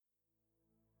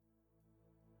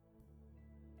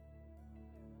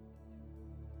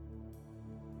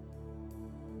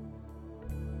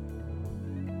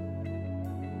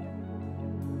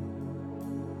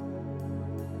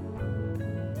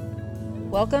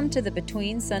Welcome to the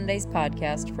Between Sundays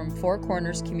podcast from Four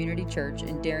Corners Community Church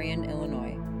in Darien,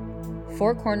 Illinois.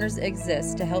 Four Corners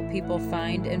exists to help people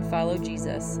find and follow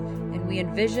Jesus, and we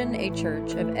envision a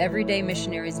church of everyday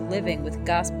missionaries living with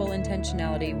gospel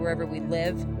intentionality wherever we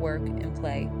live, work, and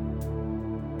play.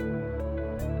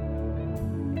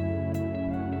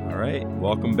 All right,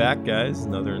 welcome back, guys.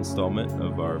 Another installment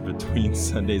of our Between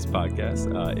Sundays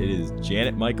podcast. It is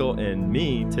Janet, Michael, and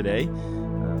me today.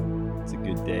 It's a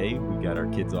good day. We got our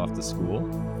kids off to school.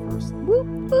 First, Whoop,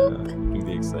 whoop. We can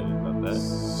be excited about that.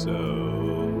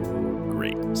 So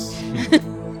great.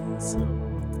 So,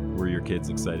 were your kids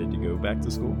excited to go back to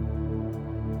school?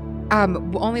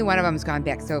 Only one of them's gone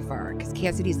back so far because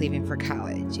Cassidy's leaving for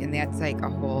college, and that's like a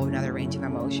whole another range of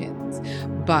emotions.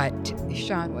 But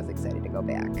Sean was excited to go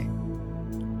back.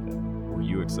 Were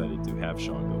you excited to have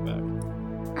Sean go back?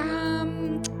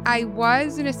 I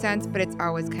was in a sense, but it's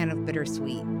always kind of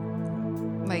bittersweet.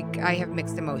 Like I have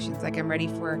mixed emotions. Like I'm ready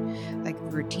for like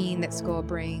routine that school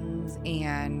brings,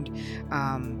 and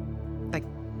like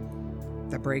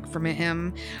the break from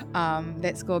him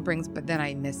that school brings. But then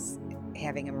I miss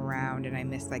having him around, and I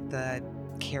miss like the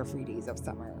carefree days of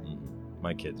summer.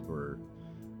 My kids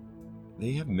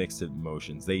they have mixed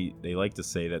emotions. They like to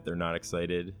say that they're not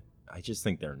excited. I just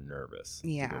think they're nervous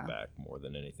to go back more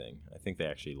than anything. I think they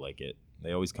actually like it.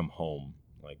 They always come home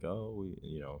like,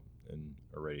 and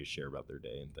are ready to share about their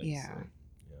day and things. Yeah.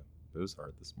 So, it was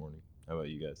hard this morning. How about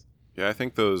you guys? Yeah, I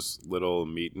think those little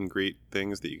meet and greet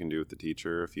things that you can do with the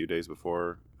teacher a few days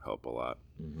before help a lot.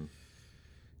 Mm-hmm.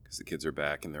 Because the kids are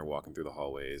back and they're walking through the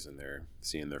hallways and they're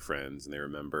seeing their friends and they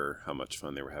remember how much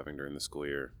fun they were having during the school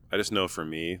year. I just know for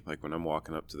me, like when I'm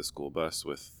walking up to the school bus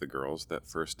with the girls that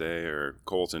first day, or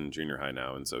Cole's in junior high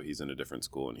now, and so he's in a different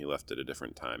school and he left at a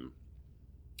different time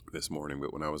this morning.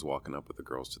 But when I was walking up with the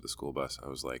girls to the school bus, I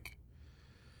was like,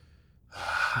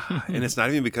 and it's not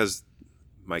even because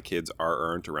my kids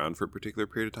aren't around for a particular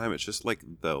period of time. It's just like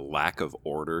the lack of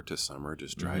order to summer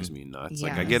just drives me nuts. Yes.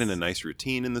 Like I get in a nice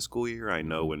routine in the school year. I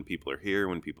know when people are here,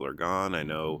 when people are gone. I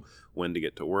know when to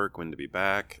get to work, when to be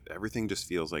back. Everything just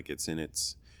feels like it's in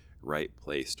its right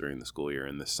place during the school year.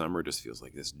 And the summer just feels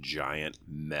like this giant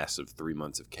mess of 3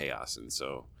 months of chaos. And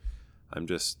so I'm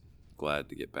just glad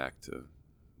to get back to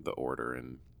the order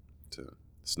and to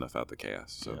snuff out the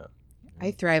chaos. So. Yeah.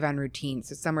 I thrive on routine,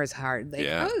 so summer's hard. Like,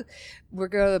 Yeah. we're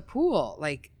going to the pool.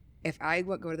 Like, if I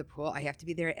go to the pool, I have to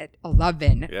be there at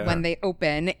 11 when they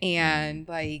open, and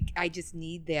like I just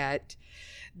need that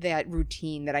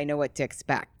routine that I know what to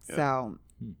expect. Yeah. So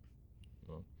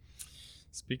Well,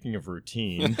 speaking of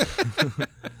routine,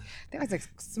 that was a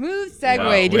smooth segue, wow,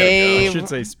 I Dave. should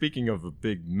say, speaking of a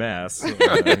big mess,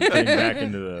 getting back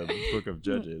into the book of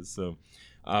Judges. So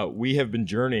we have been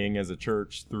journeying as a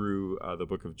church through the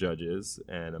book of Judges,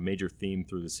 and a major theme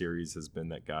through the series has been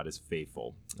that God is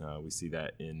faithful. We see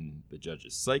that in the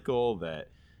Judges cycle, that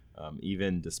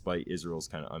even despite Israel's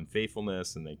kind of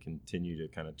unfaithfulness and they continue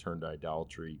to kind of turn to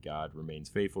idolatry, God remains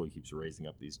faithful. He keeps raising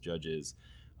up these judges.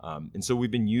 And so we've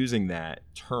been using that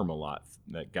term a lot,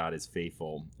 that God is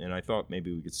faithful. And I thought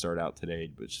maybe we could start out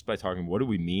today but just by talking, what do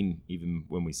we mean even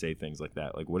when we say things like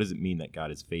that? Like, what does it mean that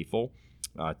God is faithful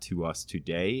to us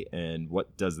today? And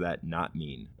what does that not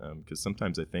mean? Because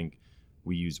sometimes I think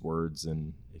we use words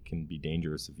and it can be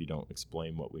dangerous if you don't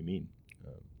explain what we mean.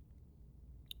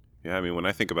 Yeah, I mean, when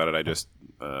I think about it, I just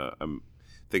I'm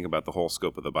thinking about the whole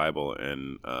scope of the Bible,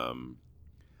 and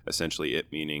essentially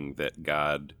it meaning that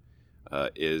God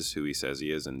is who he says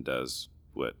he is and does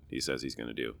what he says he's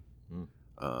going to do.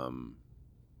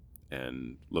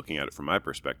 And looking at it from my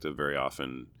perspective, very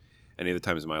often, any of the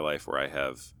times in my life where I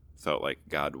have felt like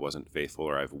God wasn't faithful,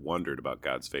 or I've wondered about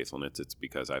God's faithfulness, it's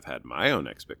because I've had my own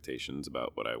expectations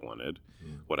about what I wanted,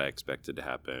 what I expected to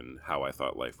happen, how I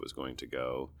thought life was going to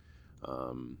go.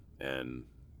 And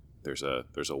there's a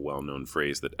well-known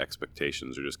phrase that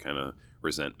expectations are just kind of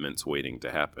resentments waiting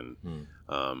to happen.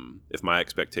 If my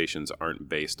expectations aren't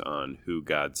based on who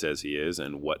God says he is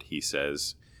and what he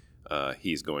says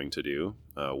he's going to do,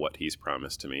 what he's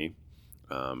promised to me,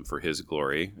 for his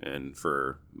glory and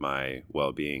for my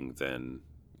well-being, then,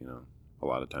 a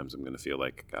lot of times I'm going to feel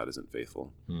like God isn't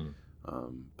faithful.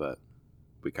 But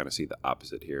we kind of see the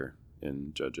opposite here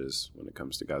in Judges when it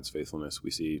comes to God's faithfulness. We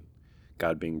see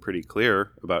God being pretty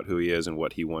clear about who he is and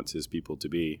what he wants his people to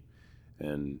be.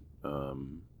 And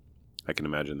I can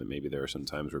imagine that maybe there are some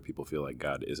times where people feel like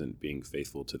God isn't being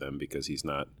faithful to them because he's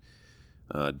not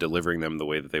delivering them the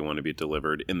way that they want to be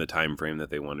delivered in the time frame that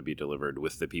they want to be delivered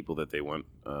with the people that they want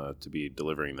to be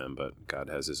delivering them. But God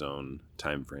has his own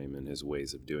time frame and his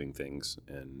ways of doing things,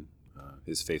 and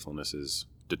his faithfulness is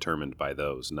determined by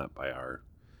those, not by our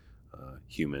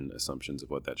human assumptions of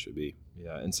what that should be.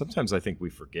 Yeah, and sometimes I think we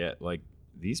forget, like,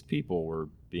 these people were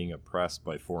being oppressed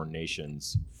by foreign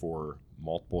nations for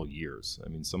multiple years. I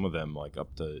mean, some of them like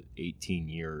up to 18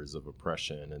 years of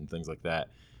oppression and things like that,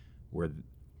 where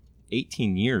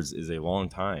 18 years is a long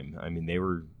time. I mean, they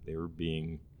were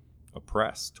being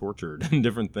oppressed, tortured, and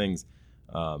different things.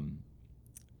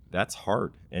 That's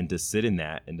hard. And to sit in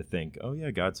that and to think, oh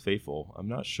yeah, God's faithful. I'm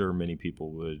not sure many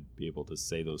people would be able to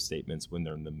say those statements when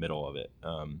they're in the middle of it.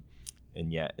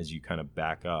 And yet, as you kind of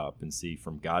back up and see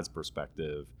from God's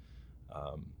perspective,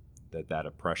 that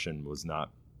oppression was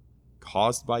not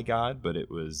caused by God, but it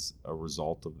was a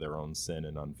result of their own sin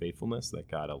and unfaithfulness,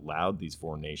 that God allowed these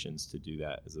foreign nations to do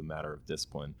that as a matter of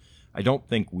discipline. I don't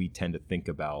think we tend to think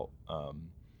about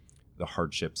the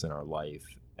hardships in our life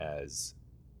as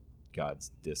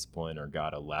God's discipline or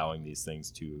God allowing these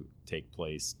things to take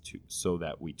place so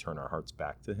that we turn our hearts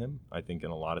back to him. I think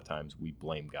in a lot of times we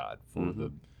blame God for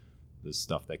the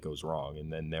stuff that goes wrong,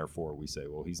 and then therefore we say,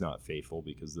 well, he's not faithful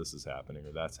because this is happening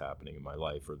or that's happening in my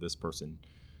life, or this person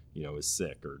is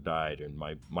sick or died, and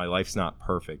my life's not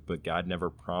perfect. But God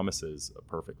never promises a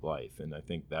perfect life, and I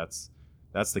think that's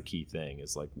the key thing,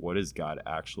 is like, what has God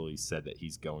actually said that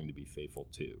he's going to be faithful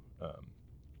to?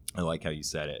 I like how you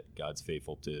said it. God's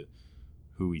faithful to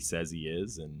who he says he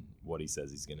is and what he says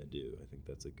he's going to do. I think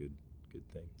that's a good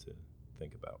thing to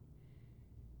think about.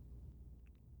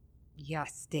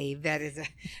 Yes, Dave, that is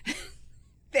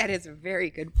a very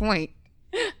good point.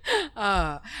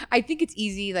 I think it's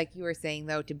easy, like you were saying,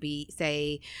 though, to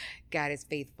say God is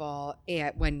faithful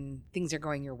when things are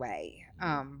going your way.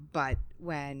 But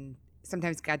when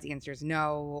sometimes God's answer is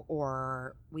no,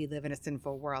 or we live in a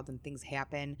sinful world and things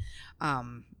happen,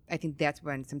 I think that's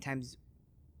when sometimes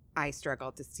I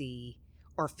struggle to see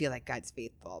or feel like God's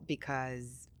faithful,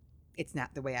 because it's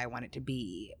not the way I want it to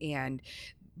be.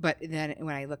 But then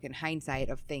when I look in hindsight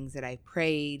of things that I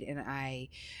prayed and I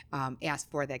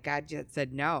asked for, that God just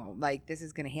said no, like this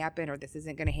is going to happen or this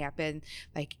isn't going to happen.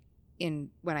 Like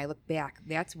when I look back,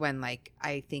 that's when like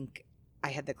I think I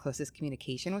had the closest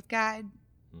communication with God,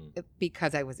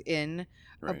 because I was in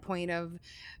a point of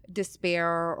despair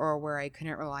or where I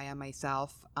couldn't rely on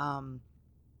myself.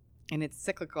 And it's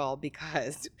cyclical,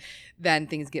 because then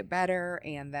things get better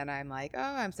and then I'm like, oh,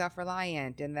 I'm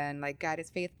self-reliant, and then like God is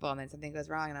faithful, and then something goes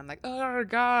wrong and I'm like, oh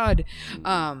God.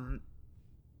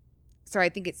 So I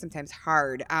think it's sometimes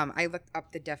hard. I looked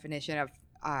up the definition of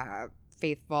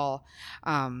faithful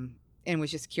and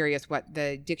was just curious what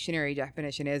the dictionary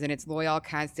definition is, and it's loyal,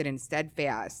 constant, and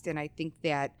steadfast. And I think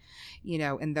that,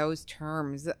 in those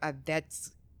terms,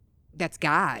 that's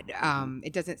God.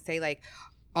 It doesn't say like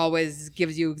always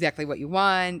gives you exactly what you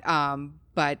want.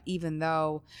 But even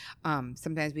though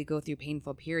sometimes we go through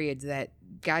painful periods, that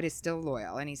God is still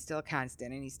loyal and he's still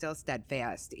constant and he's still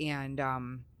steadfast, and,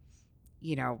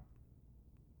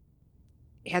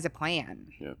 has a plan.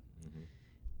 Yeah.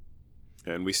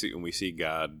 And we see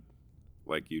God,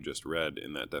 like you just read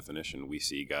in that definition, we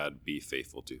see God be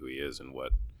faithful to who he is and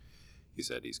what he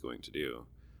said he's going to do.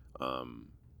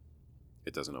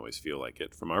 It doesn't always feel like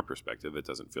it. From our perspective, it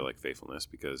doesn't feel like faithfulness,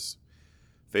 because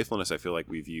faithfulness, I feel like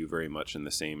we view very much in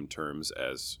the same terms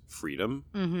as freedom.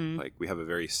 Like we have a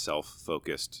very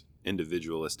self-focused,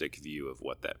 individualistic view of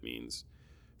what that means.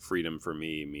 Freedom for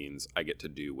me means I get to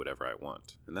do whatever I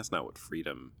want. And that's not what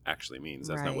freedom actually means.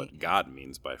 That's not what God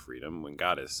means by freedom. When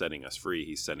God is setting us free,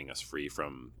 he's setting us free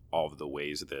from all of the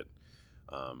ways that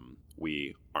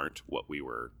we aren't what we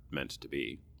were meant to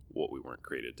be, what we weren't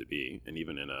created to be. And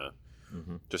even in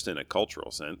just in a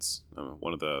cultural sense,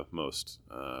 one of the most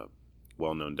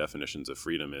well-known definitions of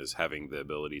freedom is having the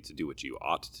ability to do what you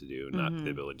ought to do, not the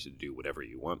ability to do whatever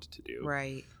you want to do.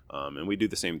 Right. And we do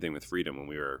the same thing with freedom. When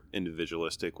we are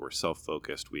individualistic or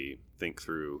self-focused, we think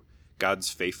through God's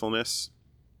faithfulness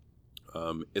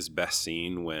is best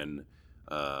seen when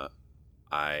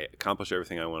I accomplish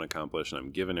everything I want to accomplish and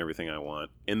I'm given everything I want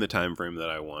in the time frame that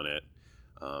I want it.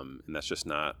 And that's just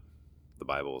not the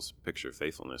Bible's picture of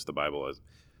faithfulness. The Bible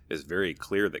is very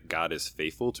clear that God is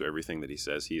faithful to everything that he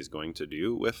says he is going to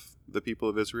do with the people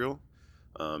of Israel,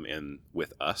 and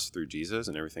with us through Jesus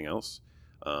and everything else.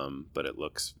 But it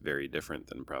looks very different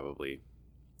than probably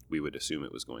we would assume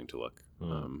it was going to look.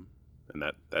 And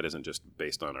that isn't just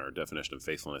based on our definition of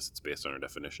faithfulness. It's based on our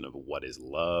definition of what is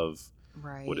love,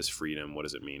 what is freedom, what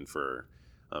does it mean for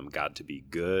God to be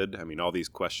good. I mean, all these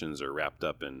questions are wrapped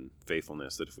up in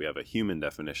faithfulness, that if we have a human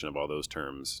definition of all those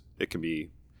terms, it can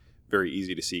be very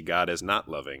easy to see God as not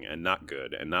loving and not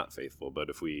good and not faithful. But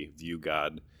if we view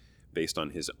God based on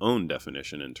his own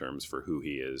definition in terms for who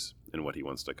he is and what he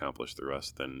wants to accomplish through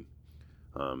us, then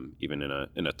even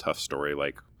in a tough story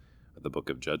like the book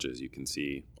of Judges, you can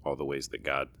see all the ways that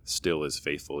God still is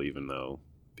faithful, even though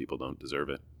people don't deserve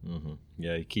it. Mm-hmm.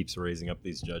 Yeah, he keeps raising up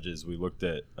these judges. We looked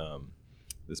at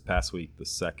this past week the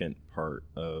second part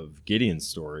of Gideon's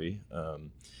story.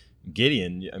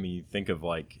 Gideon, I mean, you think of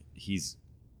like he's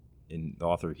in the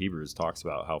author of Hebrews talks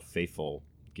about how faithful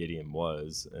Gideon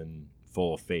was and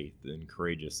full of faith and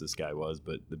courageous this guy was,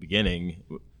 but the beginning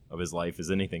of his life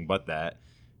is anything but that,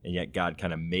 and yet God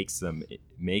kind of makes him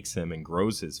and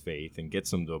grows his faith and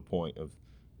gets him to a point of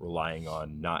relying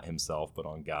on not himself but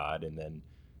on God, and then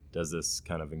does this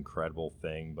kind of incredible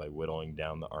thing by whittling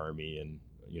down the army, and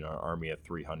an army of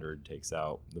 300 takes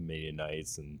out the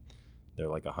Midianites, and they're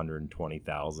like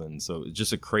 120,000. So it's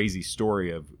just a crazy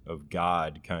story of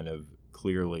God kind of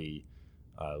clearly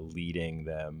leading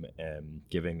them and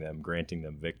granting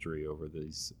them victory over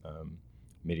these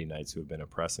Midianites who have been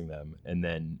oppressing them. And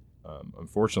then,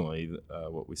 unfortunately,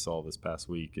 what we saw this past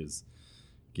week is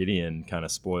Gideon kind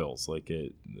of spoils.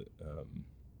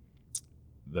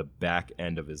 The back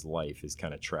end of his life is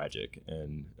kind of tragic,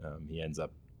 and he ends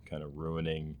up kind of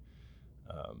ruining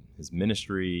his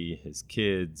ministry, his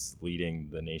kids, leading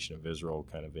the nation of Israel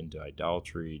kind of into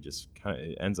idolatry. Just kind of,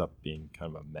 it ends up being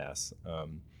kind of a mess.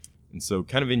 And so,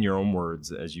 kind of in your own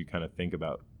words, as you kind of think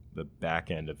about the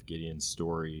back end of Gideon's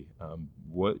story,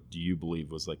 what do you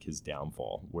believe was like his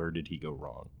downfall? Where did he go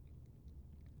wrong?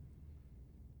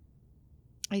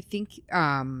 I think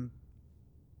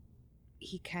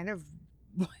he kind of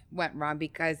went wrong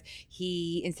because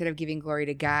he, instead of giving glory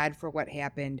to God for what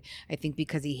happened, I think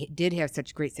because he did have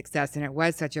such great success and it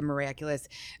was such a miraculous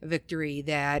victory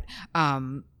that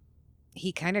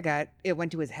he kind of it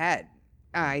went to his head.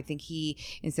 I think he,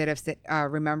 instead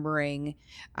of remembering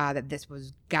that this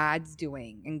was God's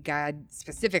doing, and God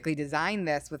specifically designed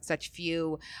this with such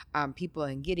few people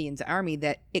in Gideon's army,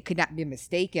 that it could not be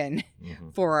mistaken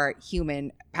for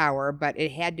human power, but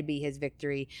it had to be his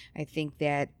victory. I think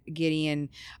that Gideon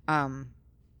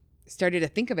started to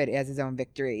think of it as his own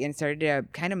victory and started to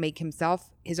kind of make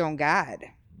himself his own God.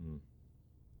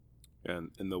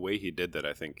 And the way he did that,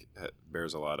 I think,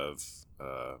 bears a lot of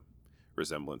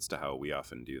resemblance to how we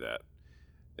often do that,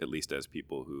 at least as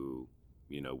people who,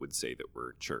 would say that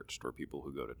we're churched, or people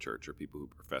who go to church, or people who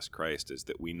profess Christ, is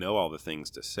that we know all the things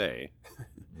to say,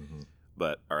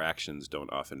 but our actions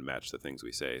don't often match the things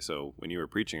we say. So when you were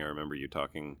preaching, I remember you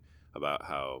talking about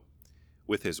how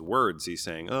with his words, he's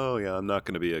saying, oh yeah, I'm not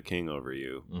going to be a king over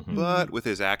you. But with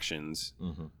his actions,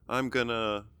 I'm going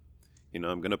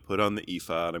to put on the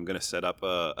ephod. I'm going to set up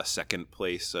a second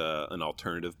place, an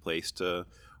alternative place to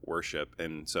worship.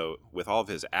 And so with all of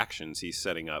his actions, he's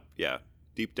setting up,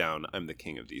 deep down, I'm the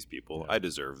king of these people. I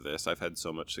deserve this. I've had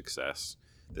so much success.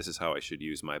 This is how I should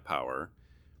use my power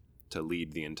to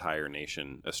lead the entire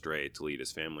nation astray, to lead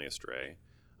his family astray.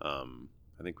 I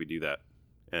think we do that.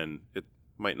 And it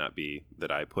might not be that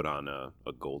I put on a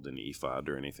golden ephod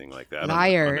or anything like that.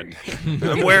 Liar.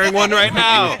 I'm wearing one right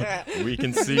now. We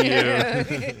can see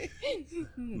you.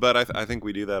 But I think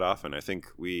we do that often. I think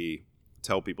we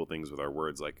tell people things with our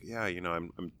words, like,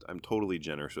 I'm totally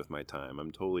generous with my time.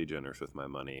 I'm totally generous with my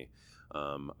money.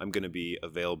 I'm going to be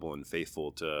available and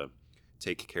faithful to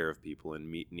take care of people and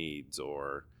meet needs,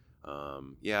 or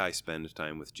I spend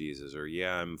time with Jesus, or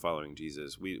I'm following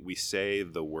Jesus. We say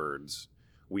the words.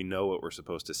 We know what we're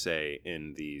supposed to say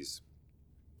in these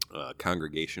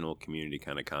congregational community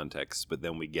kind of contexts, but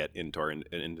then we get into our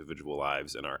individual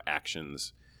lives and our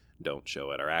actions don't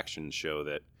show it. Our actions show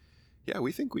that,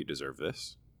 we think we deserve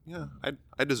this.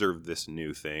 I deserve this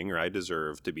new thing, or I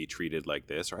deserve to be treated like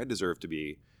this, or I deserve to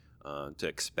be to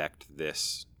expect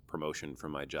this promotion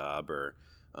from my job, or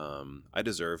I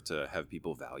deserve to have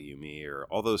people value me, or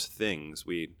all those things.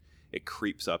 It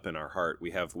creeps up in our heart.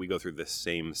 We go through this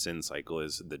same sin cycle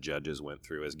as the judges went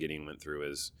through, as Gideon went through,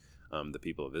 as the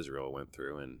people of Israel went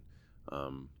through,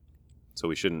 and so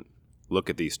we shouldn't look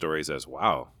at these stories as,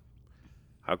 wow,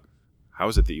 how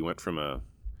is it that you went from a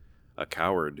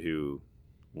coward who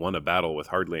won a battle with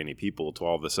hardly any people to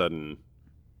all of a sudden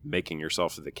making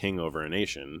yourself the king over a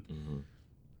nation?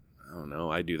 I don't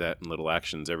know. I do that in little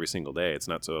actions every single day. It's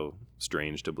not so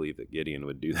strange to believe that Gideon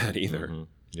would do that either.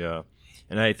 Yeah.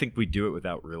 And I think we do it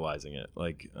without realizing it.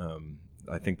 Like,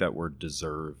 I think that word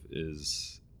deserve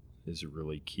is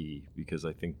really key, because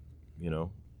I think,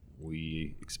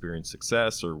 we experience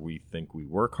success, or we think we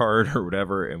work hard or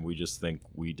whatever, and we just think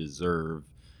we deserve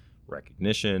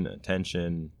recognition,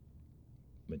 attention,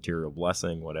 material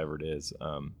blessing, whatever it is.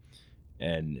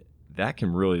 And that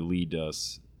can really lead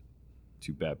us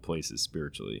to bad places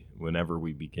spiritually. Whenever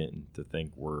we begin to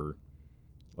think we're,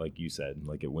 like you said,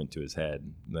 like it went to his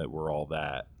head, that we're all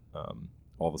that,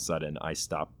 all of a sudden I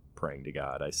stop praying to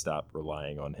God. I stop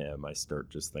relying on him. I start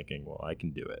just thinking, well, I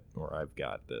can do it, or I've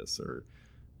got this,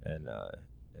 and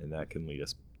that can lead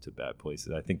us to bad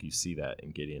places. I think you see that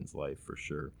in Gideon's life for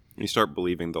sure. You start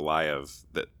believing the lie of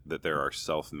that there are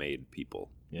self-made people.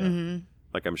 Yeah. Mm-hmm.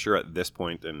 Like, I'm sure at this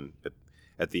point and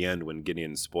at the end when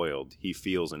Gideon's spoiled, he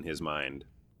feels in his mind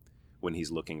when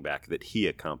he's looking back that he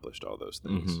accomplished all those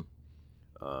things,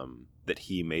 that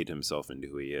he made himself into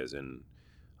who he is. And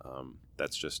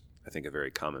that's just, I think, a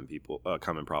very common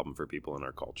problem for people in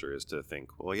our culture is to think,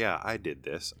 well, yeah, I did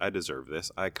this. I deserve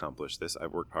this. I accomplished this.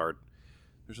 I've worked hard.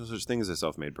 There's no such thing as a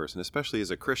self-made person, especially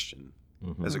as a Christian.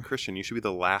 Mm-hmm. As a Christian, you should be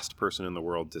the last person in the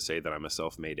world to say that I'm a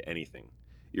self-made anything.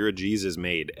 You're a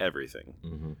Jesus-made everything.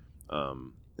 Mm-hmm.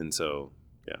 And so,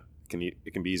 yeah,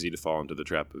 it can be easy to fall into the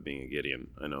trap of being a Gideon.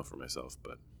 I know for myself,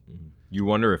 but you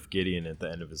wonder if Gideon at the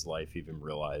end of his life even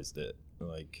realized it,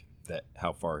 like that,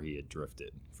 how far he had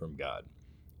drifted from God.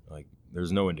 Like,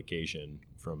 there's no indication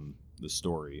from the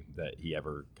story that he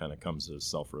ever kind of comes to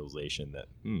self-realization that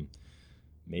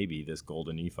maybe this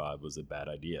golden ephod was a bad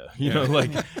idea. You know,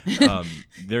 like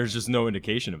there's just no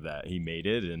indication of that. He made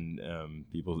it, and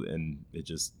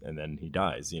and then he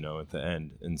dies, you know, at the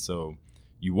end. And so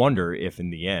you wonder if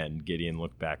in the end Gideon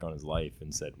looked back on his life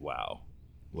and said, wow,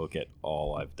 look at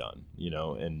all I've done, you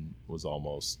know, and was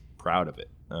almost proud of it.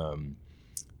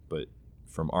 But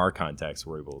from our context,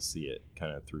 we're able to see it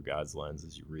kind of through God's lens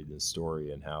as you read this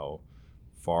story and how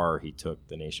far he took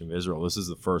the nation of Israel. This is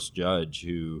the first judge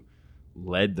who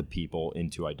led the people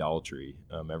into idolatry.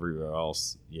 Everywhere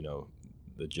else, you know,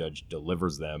 the judge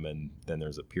delivers them, and then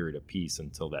there's a period of peace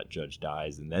until that judge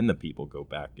dies, and then the people go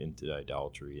back into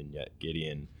idolatry. And yet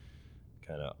Gideon,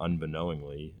 kind of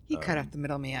unbeknowingly, He cut off the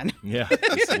middleman. Yeah,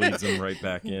 just leads them right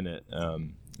back in it.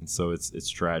 And so it's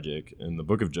tragic. And the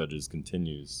book of Judges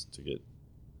continues to get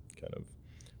kind of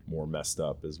more messed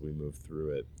up as we move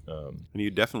through it. And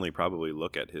you definitely probably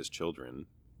look at his children,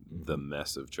 the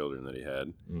mess of children that he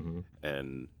had,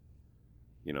 and,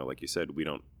 you know, like you said, we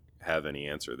don't have any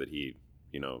answer that he,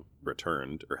 you know,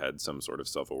 returned or had some sort of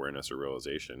self-awareness or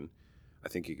realization. I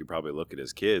think you could probably look at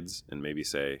his kids and maybe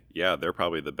say, yeah, they're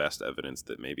probably the best evidence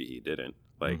that maybe he didn't.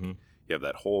 Like, you have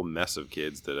that whole mess of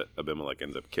kids that Abimelech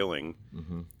ends up killing,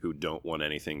 who don't want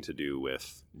anything to do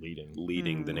with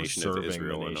leading the nation of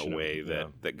Israel in a way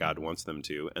that God wants them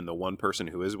to. And the one person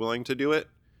who is willing to do it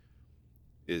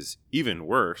is even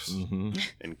worse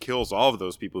and kills all of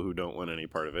those people who don't want any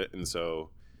part of it. And so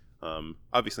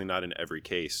obviously not in every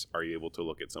case are you able to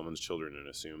look at someone's children and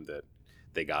assume that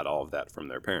they got all of that from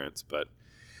their parents, but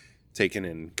taken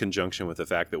in conjunction with the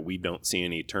fact that we don't see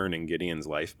any turn in Gideon's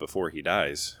life before he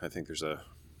dies, I think there's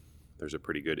a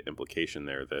pretty good implication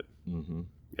there that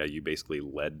you basically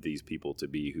led these people to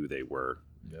be who they were,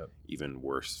 even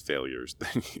worse failures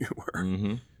than you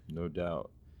were. No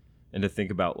doubt. And to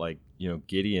think about, like, you know,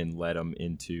 Gideon led them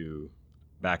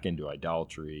back into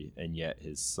idolatry, and yet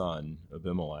his son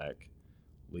Abimelech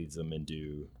leads them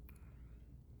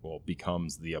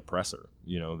becomes the oppressor.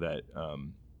 You know, that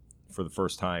for the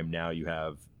first time now you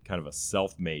have kind of a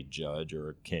self-made judge or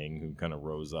a king who kind of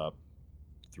rose up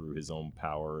through his own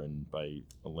power and by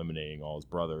eliminating all his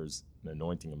brothers and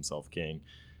anointing himself king,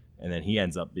 and then he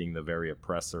ends up being the very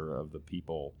oppressor of the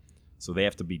people. So they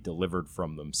have to be delivered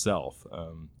from themselves,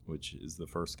 which is the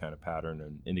first kind of pattern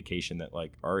and indication that,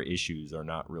 like, our issues are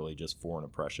not really just foreign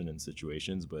oppression in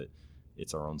situations, but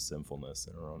it's our own sinfulness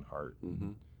in our own heart.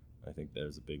 I think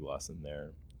there's a big lesson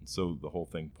there. And so the whole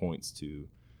thing points to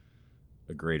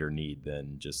a greater need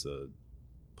than just a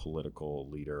political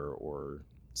leader or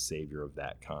savior of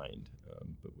that kind,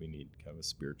 but we need kind of a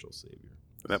spiritual savior.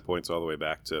 And that points all the way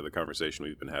back to the conversation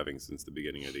we've been having since the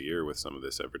beginning of the year with some of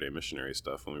this everyday missionary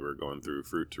stuff when we were going through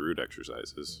fruit to root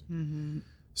exercises.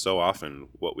 So often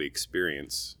what we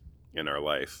experience in our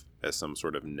life as some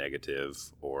sort of negative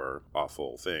or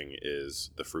awful thing is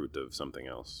the fruit of something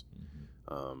else.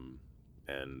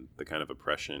 And the kind of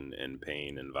oppression and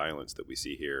pain and violence that we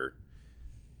see here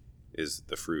is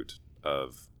the fruit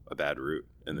of a bad root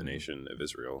in the nation of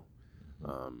Israel.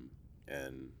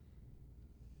 And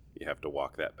you have to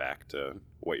walk that back to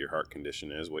what your heart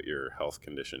condition is, what your health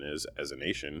condition is as a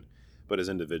nation. But as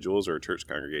individuals or church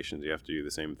congregations, you have to do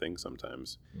the same thing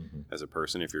sometimes. As a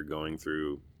person, if you're going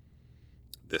through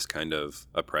this kind of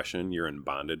oppression, you're in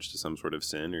bondage to some sort of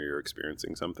sin, or you're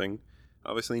experiencing something.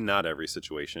 Obviously, not every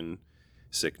situation,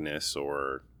 sickness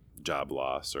or job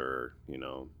loss or, you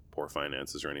know, poor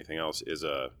finances or anything else, is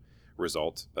a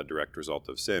direct result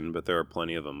of sin. But there are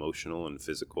plenty of emotional and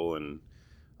physical and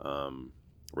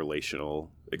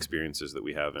relational experiences that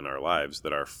we have in our lives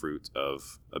that are fruit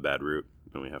of a bad root,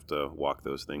 and we have to walk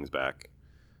those things back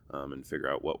and figure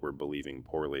out what we're believing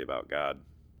poorly about God.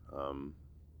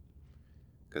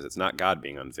 Because it's not God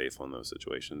being unfaithful in those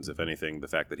situations. If anything, the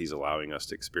fact that he's allowing us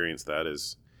to experience that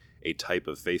is a type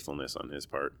of faithfulness on his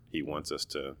part. He wants us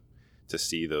to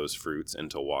see those fruits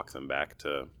and to walk them back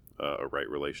to a right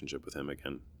relationship with him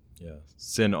again. Yeah.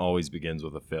 Sin always begins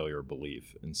with a failure of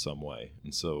belief in some way.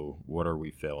 And so what are we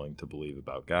failing to believe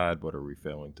about God? What are we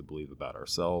failing to believe about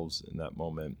ourselves in that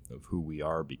moment of who we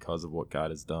are because of what God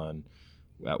has done?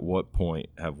 At what point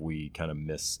have we kind of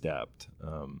misstepped?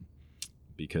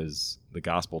 Because the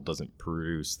gospel doesn't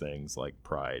produce things like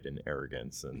pride and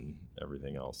arrogance and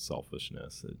everything else,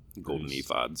 selfishness. Golden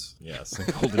ephods. Yes,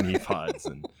 golden ephods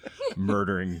and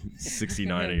murdering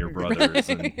 69 of your brothers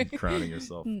and crowning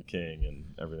yourself king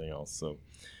and everything else. So,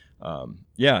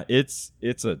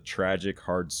 it's a tragic,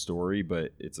 hard story,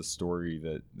 but it's a story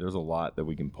that there's a lot that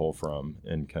we can pull from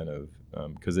and kind of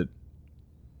because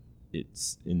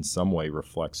it's in some way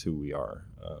reflects who we are,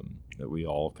 that we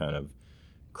all kind of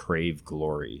crave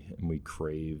glory and we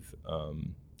crave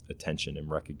attention and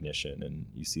recognition, and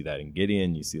you see that in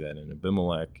Gideon, you see that in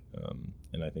Abimelech,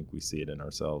 and I think we see it in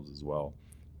ourselves as well.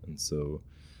 And so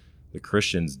the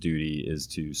Christian's duty is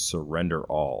to surrender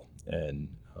all and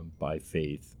by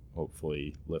faith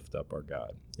hopefully lift up our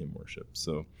God in worship.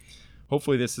 So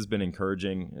hopefully this has been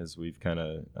encouraging as we've kind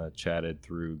of chatted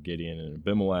through Gideon and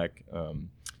Abimelech.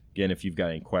 Again, if you've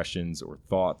got any questions or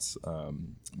thoughts,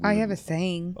 I have a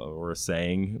saying. Or a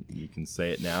saying, you can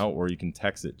say it now, or you can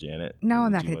text it, Janet. No,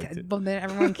 I'm not going to. Well, then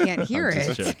everyone can't hear I'm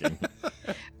it. just joking.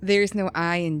 There's no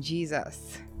I in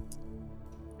Jesus.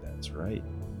 That's right.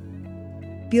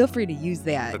 Feel free to use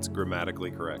that. That's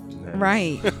grammatically correct.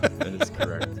 Right. That is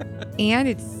correct. And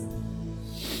it's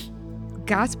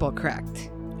gospel correct.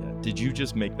 Yeah. Did you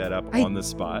just make that up on the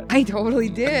spot? I totally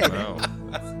did. Wow.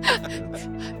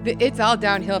 It's all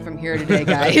downhill from here today,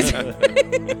 guys.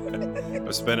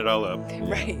 I'll spin it all up.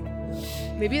 Right.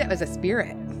 Maybe that was a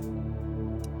spirit. We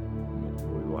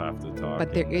will have to talk.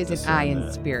 But there and is an discern I in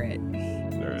that. spirit.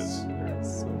 There is.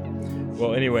 So,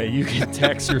 well, anyway, you can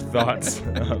text your thoughts.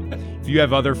 If you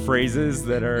have other phrases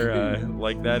that are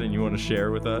like that and you want to share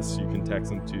with us, you can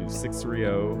text them to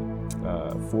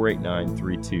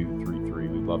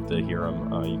 630-489-3233. We'd love to hear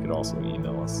them. You could also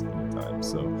email us anytime.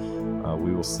 So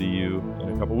we will see you in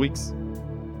a couple weeks.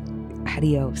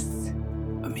 Adios.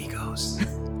 Amigos.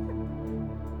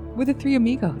 We're the three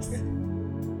amigos.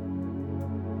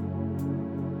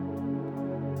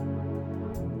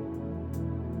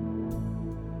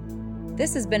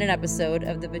 This has been an episode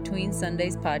of the Between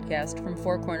Sundays podcast from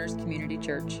Four Corners Community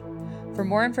Church. For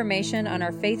more information on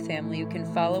our faith family, you can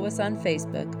follow us on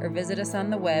Facebook or visit us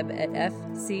on the web at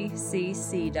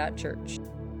fccc.church.